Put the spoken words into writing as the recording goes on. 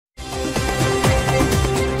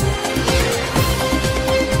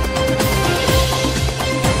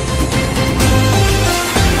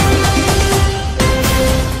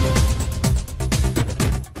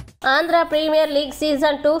Andhra premier league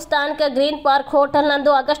season 2 స్థానిక green park hotel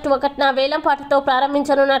నందు August 1న వేలంపాటతో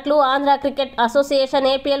ప్రారంభించనున్నట్లు Andhra cricket association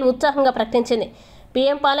APL ఉత్సాహంగా ప్రకటించింది.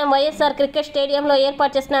 పీఎం పాలెం వైఎస్ఆర్ క్రికెట్ స్టేడియంలో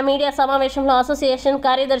ఏర్పాటు చేసిన మీడియా సమావేశంలో అసోసియేషన్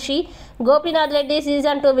కార్యదర్శి గోపీనాథ్ రెడ్డి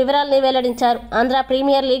సీజన్ 2 వివరాలను వెల్లడించారు. Andhra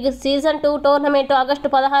premier league season 2 tournament August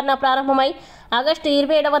 16న ప్రారంభమై ఆగస్టు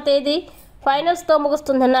 27వ తేదీ ఫైనల్స్తో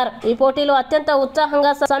ముగుస్తుందన్నారు. ఈ పోటీలు అత్యంత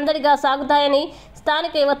ఉత్సాహంగా సందడిగా సాగుతాయని,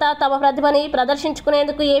 స్థానిక యువత తమ ప్రతిభని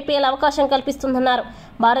ప్రదర్శించుకునేందుకు ఏపీఎల్ అవకాశం కల్పిస్తుందన్నారు.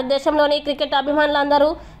 భారతదేశంలోని క్రికెట్ అభిమానులందరూ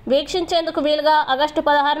వీక్షించేందుకు వీలుగా ఆగస్టు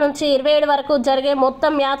 16 నుంచి 27 వరకు జరిగే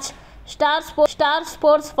మొత్తం మ్యాచ్ స్టార్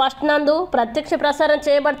స్పోర్ట్స్ ఫస్ట్ నందు ప్రత్యక్ష ప్రసారం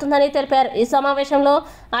చేయబడుతుందని తెలిపారు. ఈ సమావేశంలో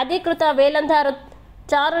అధికృత వేలందారు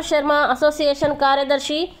చారు శర్మ, అసోసియేషన్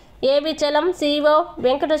కార్యదర్శి ఏబి చలం, CEO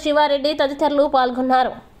వెంకట శివారెడ్డి తదితరులు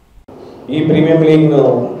పాల్గొన్నారు. ఈ ప్రీమియం లీగ్ను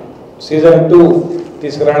సీజన్ 2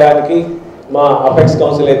 తీసుకురావడానికి మా అపెక్స్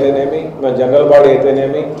కౌన్సిల్ అయితేనేమి, మా జనరల్ బాడీ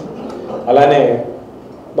అయితేనేమి, అలానే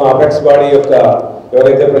మా అపెక్స్ బాడీ యొక్క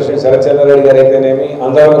ఎవరైతే ప్రెసిడెంట్ శరత్ చంద్ర రెడ్డి గారు అయితేనేమి,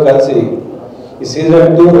 అందరం కలిసి ఈ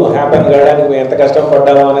సీజన్ 2 హ్యాపెన్ కావడానికి మేము ఎంత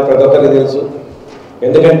కష్టపడ్డామో అనేది ప్రతి ఒక్కరికి తెలుసు.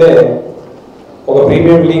 ఎందుకంటే ఒక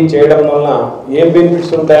ప్రీమియం లీగ్ చేయడం వలన ఏం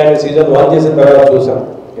బెనిఫిట్స్ ఉంటాయని సీజన్ 1 చేసిన తర్వాత చూసాం.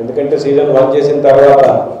 ఎందుకంటే సీజన్ 1 చేసిన తర్వాత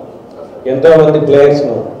ఎంతోమంది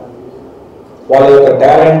ప్లేయర్స్ను వాళ్ళ యొక్క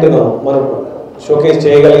టాలెంట్ను మనం షోకేస్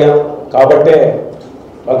చేయగలిగాం. కాబట్టే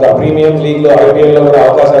ఒక ప్రీమియం లీగ్లో ఐపీఎల్లో కూడా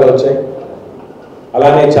అవకాశాలు వచ్చాయి.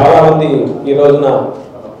 అలానే చాలామంది ఈ రోజున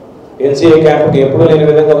ఎన్సీఏ క్యాంప్కి ఎప్పుడూ లేని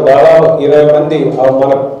విధంగా దాదాపు 20 మంది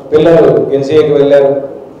మన పిల్లలు ఎన్సీఏకి వెళ్ళారు.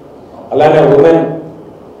 అలానే women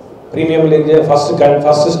premium league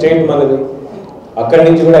first state మనది. అక్కడి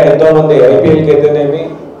నుంచి కూడా ఎంతోమంది ఐపీఎల్కి అయితేనేమి,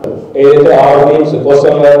 ఏదైతే 6 teams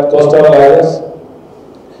coastal tigers,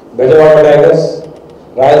 Bezawada tigers,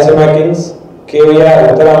 Rayalaseema Kings, KVR,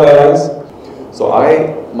 Uttarakhand Lions. So I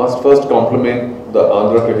must first compliment the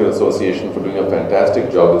Andhra Cricket Association for doing a fantastic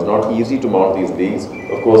job. It's not easy to mount these leagues,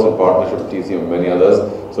 of course in partnership with TCM and many others.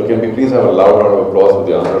 So can we please have a loud round of applause for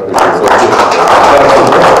the Andhra Cricket Association?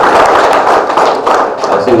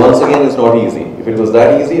 So once again, it's not easy. If it was that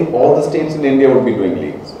easy, all the states in India would be doing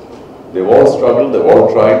leagues. They've all struggled, they've all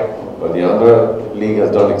tried, but the Andhra League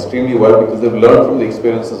has done extremely well because they've learned from the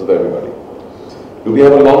experiences of everybody. Do we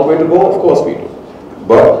have a long way to go? Of course we do.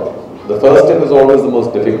 But the first step is always the most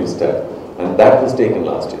difficult step, and that was taken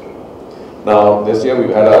last year. Now, this year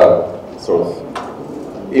we've had a sort of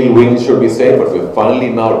ill wind, should we say, but we're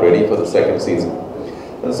finally now ready for the second season.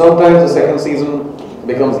 And sometimes the second season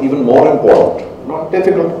becomes even more important. Not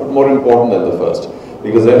difficult, but more important than the first.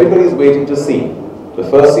 Because everybody is waiting to see. The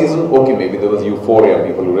first season, okay, maybe there was euphoria,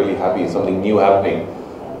 people were really happy, something new happening.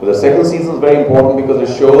 But the second season is very important because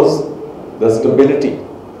it shows the stability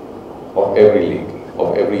of every league, of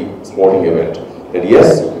every sporting event. That yes,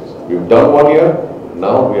 we've done 1 year,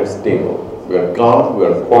 now we are stable, we are calm, we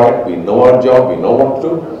are quiet, we know our job, we know what to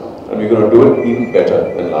do, and we're going to do it even better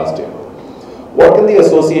than last year. What can the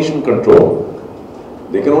association control?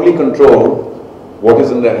 They can only control what is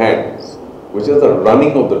in their hands, which is the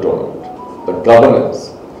running of the tournament, the governance.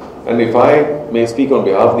 And if I may speak on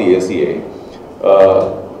behalf of the ACA,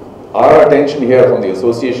 our attention here from the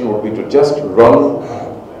association would be to just run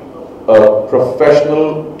a professional,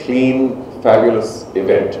 clean, fabulous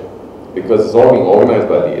event, because it's all being organized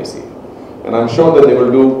by the ACA. And I'm sure that they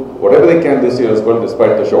will do whatever they can this year as well,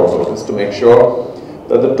 despite the short notice, to make sure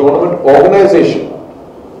that the tournament organization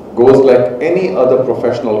goes like any other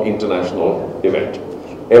professional international event.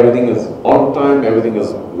 Everything is on time, everything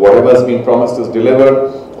is, whatever has been promised is delivered,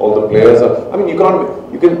 all the players are, I mean,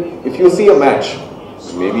 if you see a match,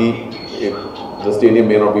 maybe the stadium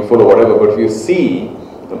may not be full or whatever, but if you see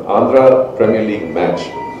an Andhra Premier League match,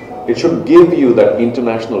 it should give you that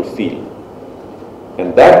international feel. And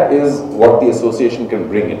that is what the association can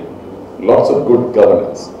bring in. Lots of good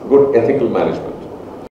governance, good ethical management.